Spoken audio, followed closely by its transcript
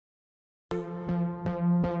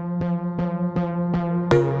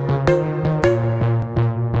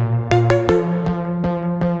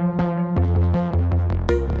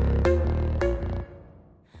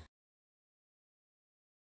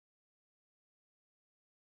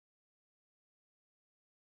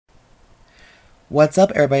What's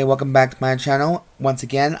up, everybody? Welcome back to my channel. Once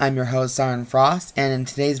again, I'm your host, Siren Frost, and in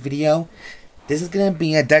today's video, this is going to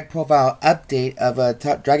be a deck profile update of a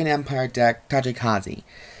Dragon Empire deck, Tachikaze.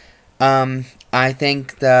 I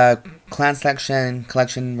think the clan selection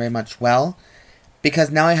collection very much well,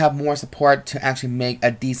 because now I have more support to actually make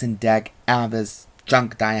a decent deck out of this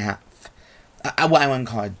junk that I have. I wouldn't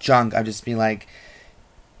call it junk, I'd just be like,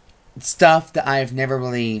 stuff that I've never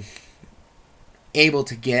really able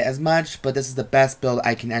to get as much, but this is the best build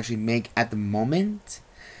I can actually make at the moment.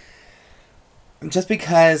 Just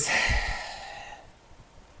because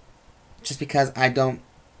I don't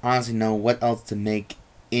honestly know what else to make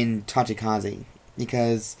in Tachikaze.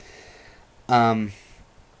 Because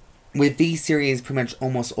with V series pretty much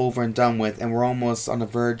almost over and done with, and we're almost on the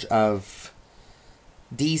verge of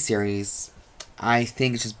D series, I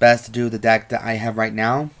think it's just best to do the deck that I have right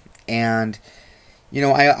now. And you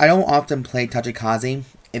know, I don't often play Tachikaze.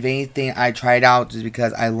 If anything, I try it out just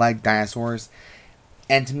because I like dinosaurs.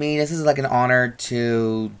 And to me, this is like an honor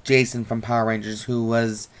to Jason from Power Rangers, who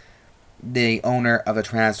was the owner of the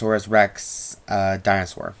Tyrannosaurus Rex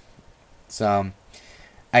dinosaur. So,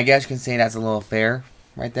 I guess you can say that's a little fair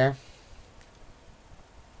right there.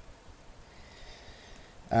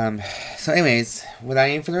 So anyways, without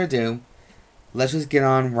any further ado, let's just get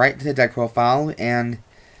on right to the deck profile. And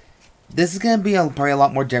this is going to be probably a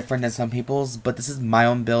lot more different than some people's, but this is my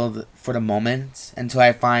own build for the moment until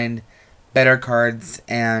I find better cards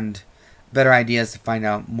and better ideas to find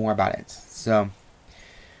out more about it. So,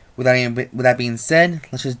 with that being said,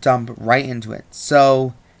 let's just jump right into it.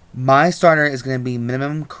 So, my starter is going to be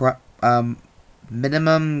minimum Carno.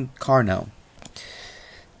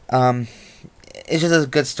 It's just a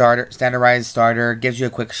good starter, standardized starter. Gives you a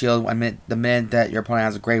quick shield the minute that your opponent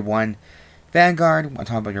has a grade 1 Vanguard on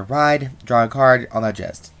top of your ride, draw a card, all that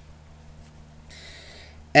gist.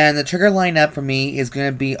 And the trigger lineup for me is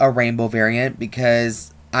going to be a rainbow variant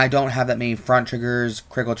because I don't have that many front triggers,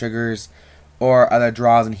 critical triggers, or other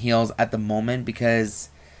draws and heals at the moment because,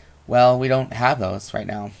 well, we don't have those right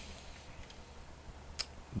now.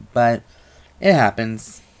 But it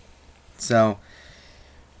happens. So,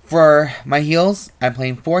 for my heals, I'm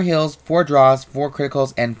playing 4 heals, 4 draws, 4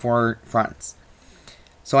 criticals, and 4 fronts.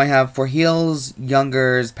 So I have for heals,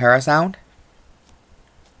 Younger's Parasound.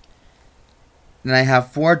 Then I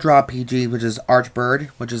have 4 draw PG, which is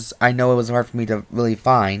Archbird, which is, I know it was hard for me to really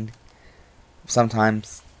find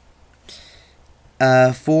sometimes.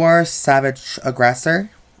 4 Savage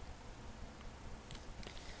Aggressor.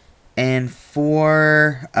 And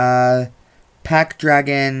 4 Pack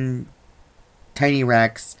Dragon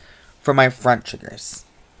Tinyrex for my front triggers.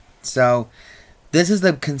 So this is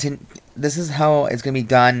how it's going to be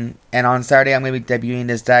done, and on Saturday I'm going to be debuting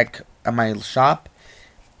this deck at my shop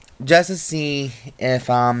just to see if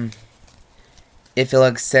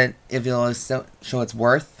it'll show its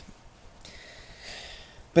worth.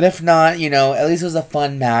 But if not, you know, at least it was a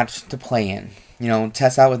fun match to play in. You know,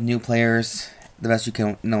 test out with new players the best you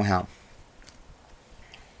can know how.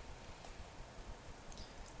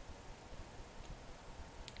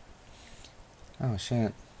 Oh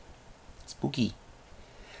shit. Spooky.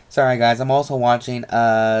 Sorry guys, I'm also watching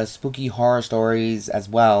spooky horror stories as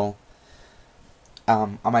well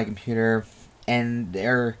on my computer, and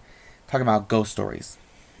they're talking about ghost stories.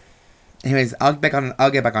 Anyways, I'll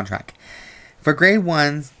get back on track. For grade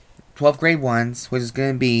 1s, 12 grade 1s, which is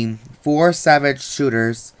going to be 4 Savage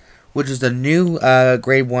Shooters, which is the new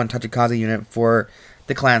grade 1 Tachikaze unit for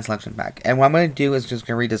the clan selection pack. And what I'm going to do is just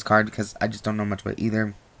going to read this card because I just don't know much about it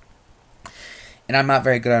either. And I'm not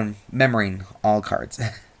very good on memorizing all cards.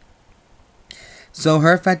 So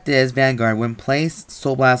her effect is Vanguard. When placed,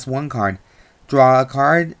 Soul Blast 1 card. Draw a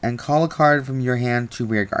card and call a card from your hand to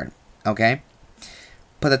rearguard. Okay?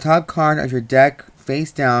 Put the top card of your deck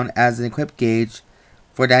face down as an equip gauge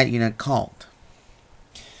for that unit called.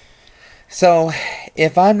 So,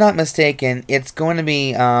 if I'm not mistaken, it's going to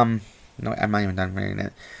be, no, I'm not even done reading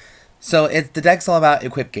it. So, the deck's all about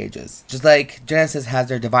equip gauges. Just like Genesis has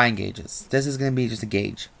their divine gauges. This is going to be just a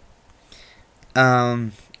gauge.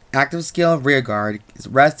 Active skill, rearguard,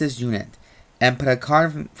 rest this unit. And put a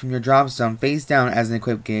card from your drop zone face down as an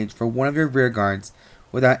equip gauge for one of your rearguards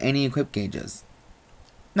without any equip gauges.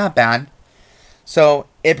 Not bad. So,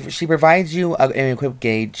 if she provides you an equip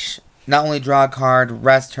gauge, not only draw a card,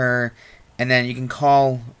 rest her, and then you can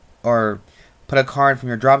call or put a card from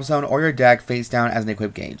your drop zone or your deck face down as an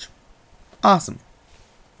equip gauge. Awesome.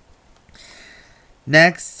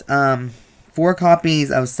 Next, 4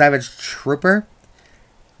 copies of Savage Trooper.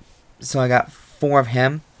 So I got 4 of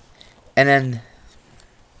him. And then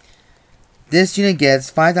this unit gets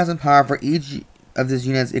 5,000 power for each of this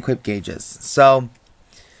unit's equip gauges. So,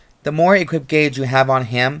 the more equip gauge you have on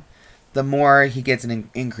him, the more he gets an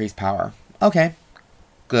increased power. Okay,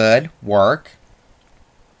 good work.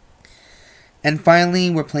 And finally,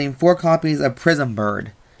 we're playing 4 copies of Prism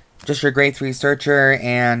Bird. Just your grade 3 searcher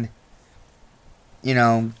and, you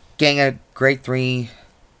know, getting a grade 3.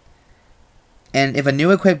 And if a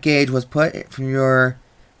new equip gauge was put for your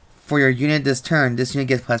unit this turn, this unit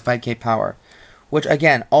gets plus 5k power. Which,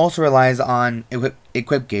 again, also relies on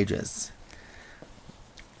equip gauges.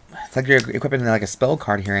 It's like you're equipping like a spell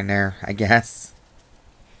card here and there, I guess.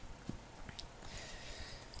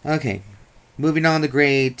 Okay, moving on to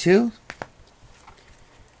grade 2.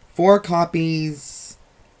 4 copies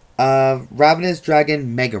of Ravenous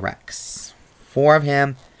Dragon Megarex. 4 of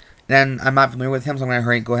him. Then I'm not familiar with him, so I'm going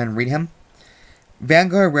to go ahead and read him.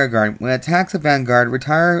 Vanguard Rearguard. When it attacks a Vanguard,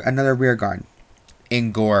 retire another Rearguard.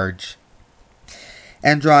 Engorge.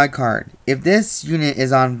 And draw a card. If this unit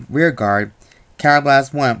is on Rearguard,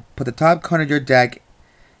 Counterblast 1, put the top card of your deck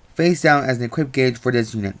face down as an equip gauge for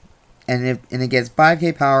this unit. And it gets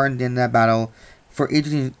 5k power in that battle for each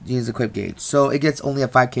unit's equip gauge. So it gets only a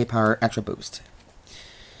 5k power extra boost.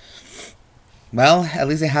 Well, at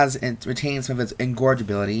least it retains some of its engorge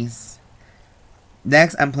abilities.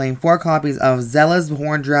 Next, I'm playing 4 copies of Zealous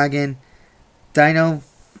Horn Dragon,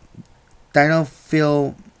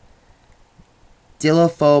 Dilophopyro.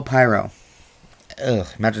 Ugh,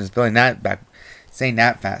 imagine spelling that back, saying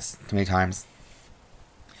that fast too many times.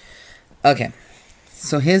 Okay,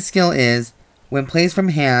 so his skill is, when placed from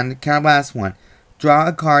hand, Counterblast 1. Draw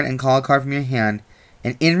a card and call a card from your hand,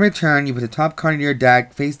 and in return, you put the top card in your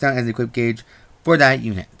deck face down as an equip gauge for that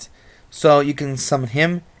unit. So you can summon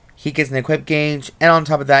him, he gets an equip gauge, and on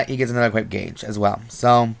top of that, he gets another equip gauge as well.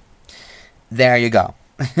 So, there you go.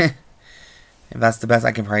 If that's the best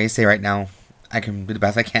I can probably say right now, I can do the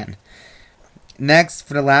best I can. Next,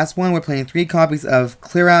 for the last one, we're playing 3 copies of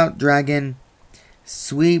Clearout Dragon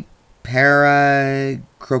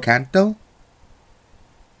Sweeperacrocanto.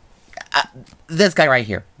 This guy right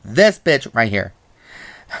here. This bitch right here.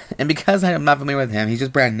 And because I'm not familiar with him, he's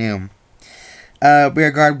just brand new.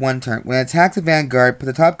 Rearguard 1 turn. When it attacks a Vanguard, put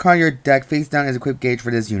the top card of your deck face down as equip gauge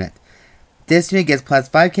for this unit. This unit gets plus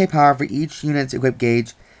 5k power for each unit's equip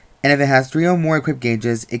gauge, and if it has 3 or more equip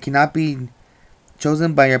gauges, it cannot be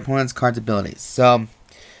chosen by your opponent's card's abilities. So,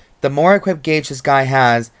 the more equip gauge this guy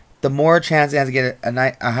has, the more chance it has to get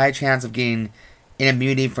a high chance of getting an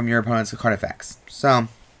immunity from your opponent's card effects. So,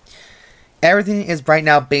 everything is right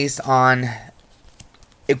now based on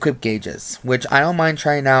equip gauges, which I don't mind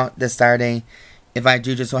trying out this Saturday if I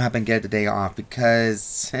do just so happen to get the day off,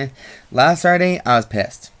 because last Saturday I was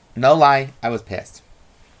pissed. No lie, I was pissed.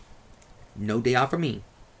 No day off for me.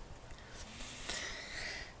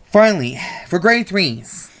 Finally, for grade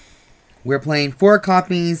 3s, we're playing 4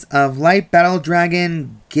 copies of Light Battle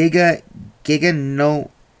Dragon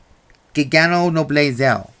Gigannoblazer.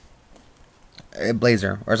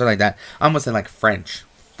 Blazer, or something like that. I almost said like French.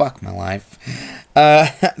 Fuck my life.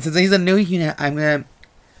 Since he's a new unit, I'm gonna...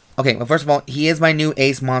 Okay, well, first of all, he is my new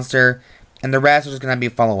ace monster, and the rest are just gonna be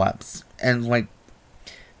follow-ups. And, like,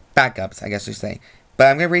 backups, I guess you say. But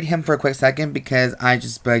I'm gonna read him for a quick second, because I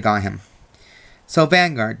just barely got him. So,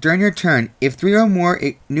 Vanguard, during your turn, if 3 or more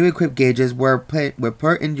new equip gauges were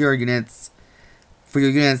put into your units, for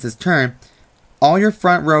your units this turn, all your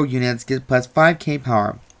front row units get plus 5k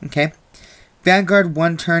power. Okay? Vanguard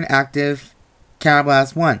 1 turn active,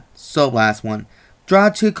 Counterblast 1, Soul Blast 1. Draw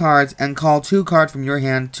 2 cards and call 2 cards from your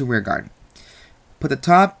hand to Rearguard. Put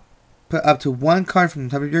up to 1 card from the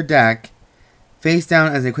top of your deck face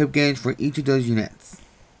down as an equip gauge for each of those units.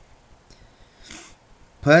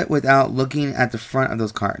 Put without looking at the front of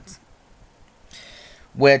those cards.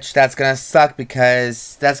 Which, that's going to suck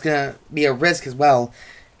because that's going to be a risk as well.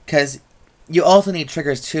 Because you also need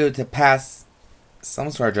triggers too to pass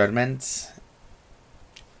some sort of judgment.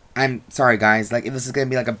 I'm sorry guys, like if this is going to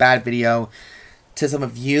be like a bad video to some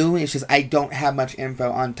of you, it's just I don't have much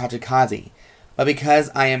info on Tachikaze. But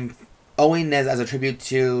because I am owing this as a tribute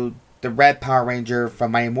to the Red Power Ranger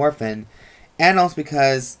from Mighty Morphin, and also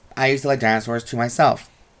because I used to like dinosaurs to myself.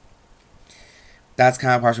 That's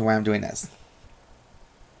kind of partially why I'm doing this.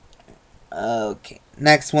 Okay,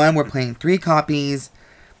 next one, we're playing 3 copies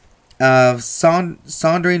of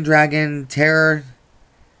Sundering Dragon Therizeeno.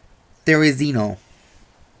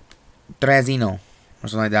 Or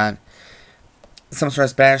something like that. Some sort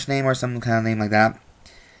of Spanish name or some kind of name like that.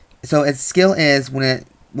 So its skill is when it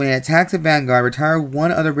attacks a Vanguard, retire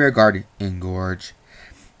 1 other Rearguard. Engorge.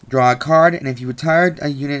 Draw a card, and if you retired a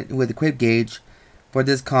unit with equip gauge for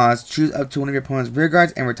this cause, choose up to one of your opponent's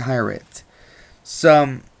Rearguards and retire it.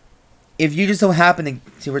 So if you just so happen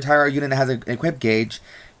to retire a unit that has an equip gauge,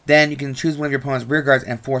 then you can choose one of your opponent's rear guards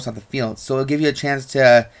and force off the field. So it'll give you a chance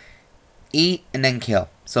to eat and then kill.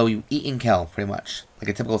 So you eat and kill, pretty much, like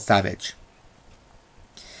a typical savage.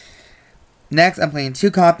 Next, I'm playing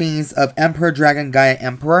 2 copies of Emperor Dragon Gaia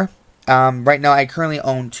Emperor. Right now, I currently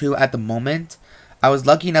own 2 at the moment. I was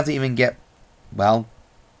lucky enough to even get, well,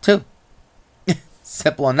 2.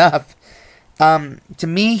 Simple enough. To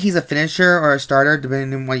me, he's a finisher or a starter,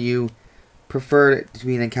 depending on what you prefer to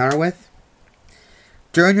be an encounter with.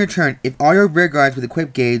 During your turn, if all your rear guards with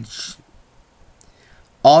equip gauge,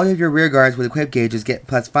 all of your rear guards with equip gauges get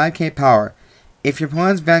plus 5k power. If your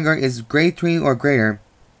opponent's Vanguard is grade 3 or greater,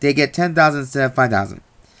 they get 10,000 instead of 5,000.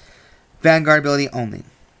 Vanguard ability only.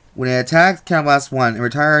 When it attacks, counterblast 1 and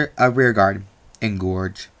retire a rear guard.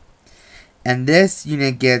 Engorge. And this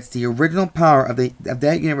unit gets the original power of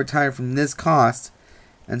that unit retired from this cost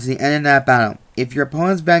until the end of that battle. If your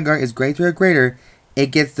opponent's Vanguard is grade 3 or greater, it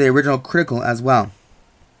gets the original critical as well.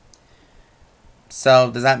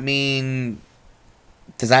 So does that mean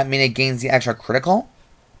it gains the extra critical?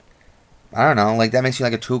 I don't know. Like that makes you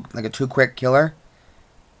like a two quick killer.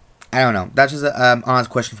 I don't know. That's just an honest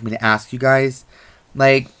question for me to ask you guys.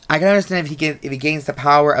 Like I can understand if he gains the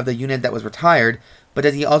power of the unit that was retired, but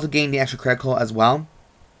does he also gain the extra critical as well?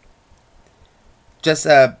 Just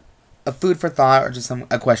a food for thought, or just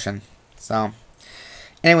a question. So,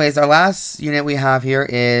 anyways, our last unit we have here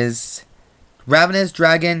is Ravenous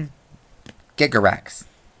Dragon Gigarex,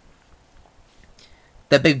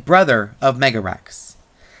 the big brother of Megarex.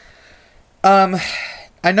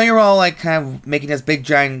 I know you're all like kind of making this big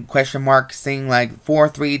giant question mark, saying like 4,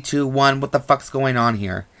 3, 2, 1. What the fuck's going on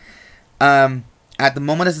here? At the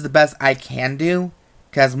moment, this is the best I can do,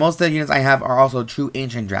 because most of the units I have are also true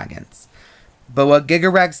ancient dragons. But what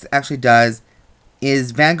Gigarex actually does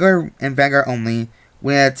is Vanguard and Vanguard only.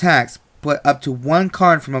 When it attacks, put up to 1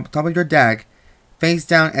 card from the top of your deck face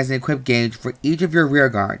down as an equip gauge for each of your rear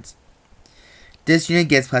guards. This unit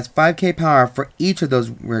gets plus 5k power for each of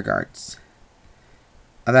those rear guards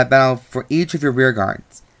of that battle for each of your rear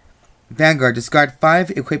guards. Vanguard, discard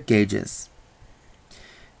 5 equip gauges.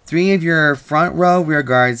 3 of your front row rear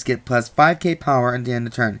guards get plus 5k power at the end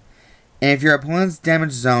of the turn. And if your opponent's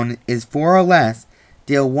damage zone is 4 or less,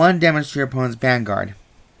 deal 1 damage to your opponent's Vanguard.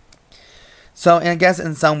 So, and I guess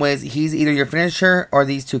in some ways, he's either your finisher or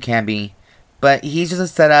these 2 can be. But he's just a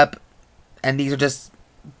setup, and these are just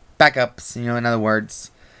backups, you know, in other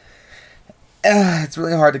words. It's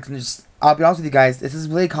really hard to just... I'll be honest with you guys, this is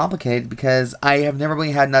really complicated because I have never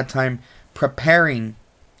really had enough time preparing,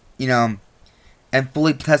 you know, and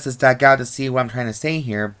fully test this deck out to see what I'm trying to say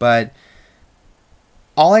here. But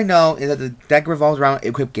all I know is that the deck revolves around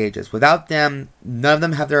equip gauges. Without them, none of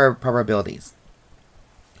them have their proper abilities.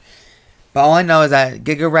 But all I know is that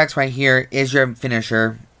Gigarex right here is your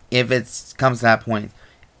finisher if it comes to that point.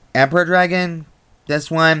 Emperor Dragon,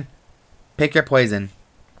 this one, pick your poison.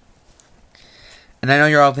 And I know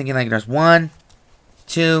you're all thinking like there's 1,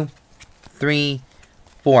 2, 3,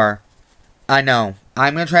 4. I know.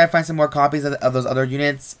 I'm going to try to find some more copies of those other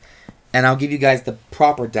units. And I'll give you guys the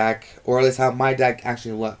proper deck. Or at least how my deck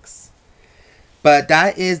actually looks. But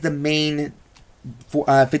that is the main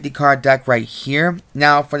 50 card deck right here.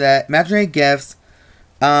 Now for the imaginary gifts.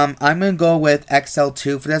 I'm going to go with Accel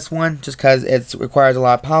 2 for this one. Just because it requires a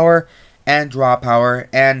lot of power. And draw power.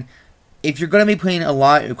 And if you're going to be putting a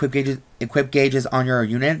lot of equip gauges on your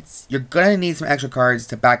units, you're going to need some extra cards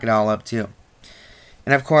to back it all up too.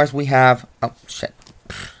 And of course we have... Oh, shit.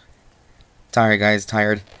 Sorry guys,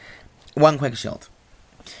 tired. 1 quick shield.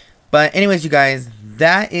 But anyways, you guys,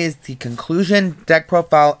 that is the conclusion deck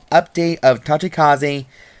profile update of Tachikaze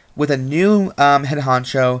with a new head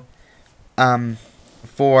honcho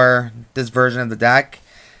for this version of the deck.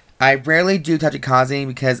 I rarely do Tachikaze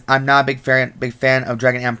because I'm not a big fan of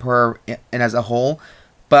Dragon Emperor and as a whole.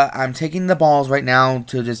 But I'm taking the balls right now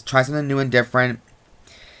to just try something new and different.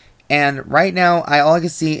 And right now, all I can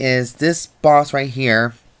see is this boss right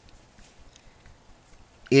here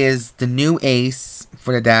is the new ace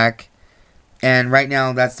for the deck. And right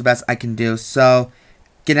now, that's the best I can do. So,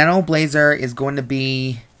 Gigannoblazer is going to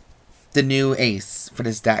be the new ace for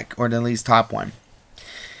this deck, or the least top one.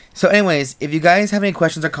 So anyways, if you guys have any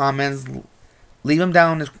questions or comments, leave them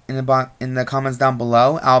down in the comments down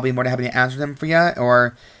below. I'll be more than happy to answer them for you,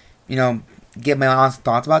 or, you know, give my honest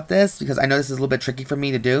thoughts about this, because I know this is a little bit tricky for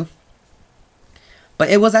me to do. But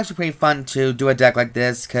it was actually pretty fun to do a deck like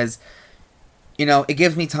this, because, you know, it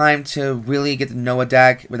gives me time to really get to know a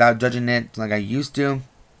deck without judging it like I used to.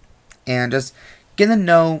 And just get to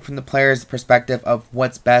know from the player's perspective of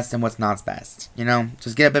what's best and what's not best. You know,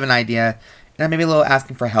 just get a bit of an idea. and maybe a little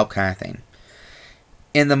asking for help kind of thing.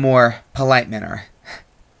 In the more polite manner.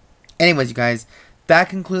 Anyways, you guys, that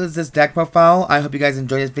concludes this deck profile. I hope you guys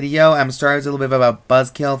enjoyed this video. I'm sorry it was a little bit of a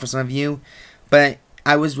buzzkill for some of you, but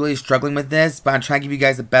I was really struggling with this, but I'm trying to give you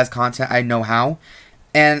guys the best content I know how.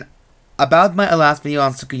 And about my last video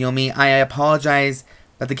on Tsukuyomi, I apologize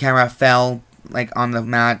that the camera fell like on the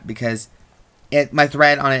mat because my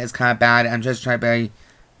thread on it is kind of bad.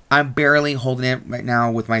 I'm barely holding it right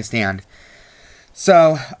now with my stand.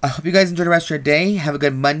 So, I hope you guys enjoy the rest of your day. Have a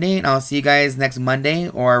good Monday, and I'll see you guys next Monday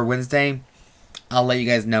or Wednesday. I'll let you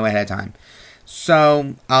guys know ahead of time.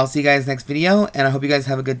 So, I'll see you guys next video, and I hope you guys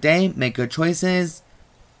have a good day, make good choices,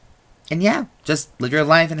 and yeah, just live your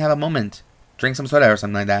life and have a moment. Drink some soda or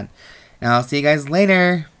something like that. And I'll see you guys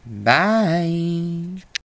later. Bye!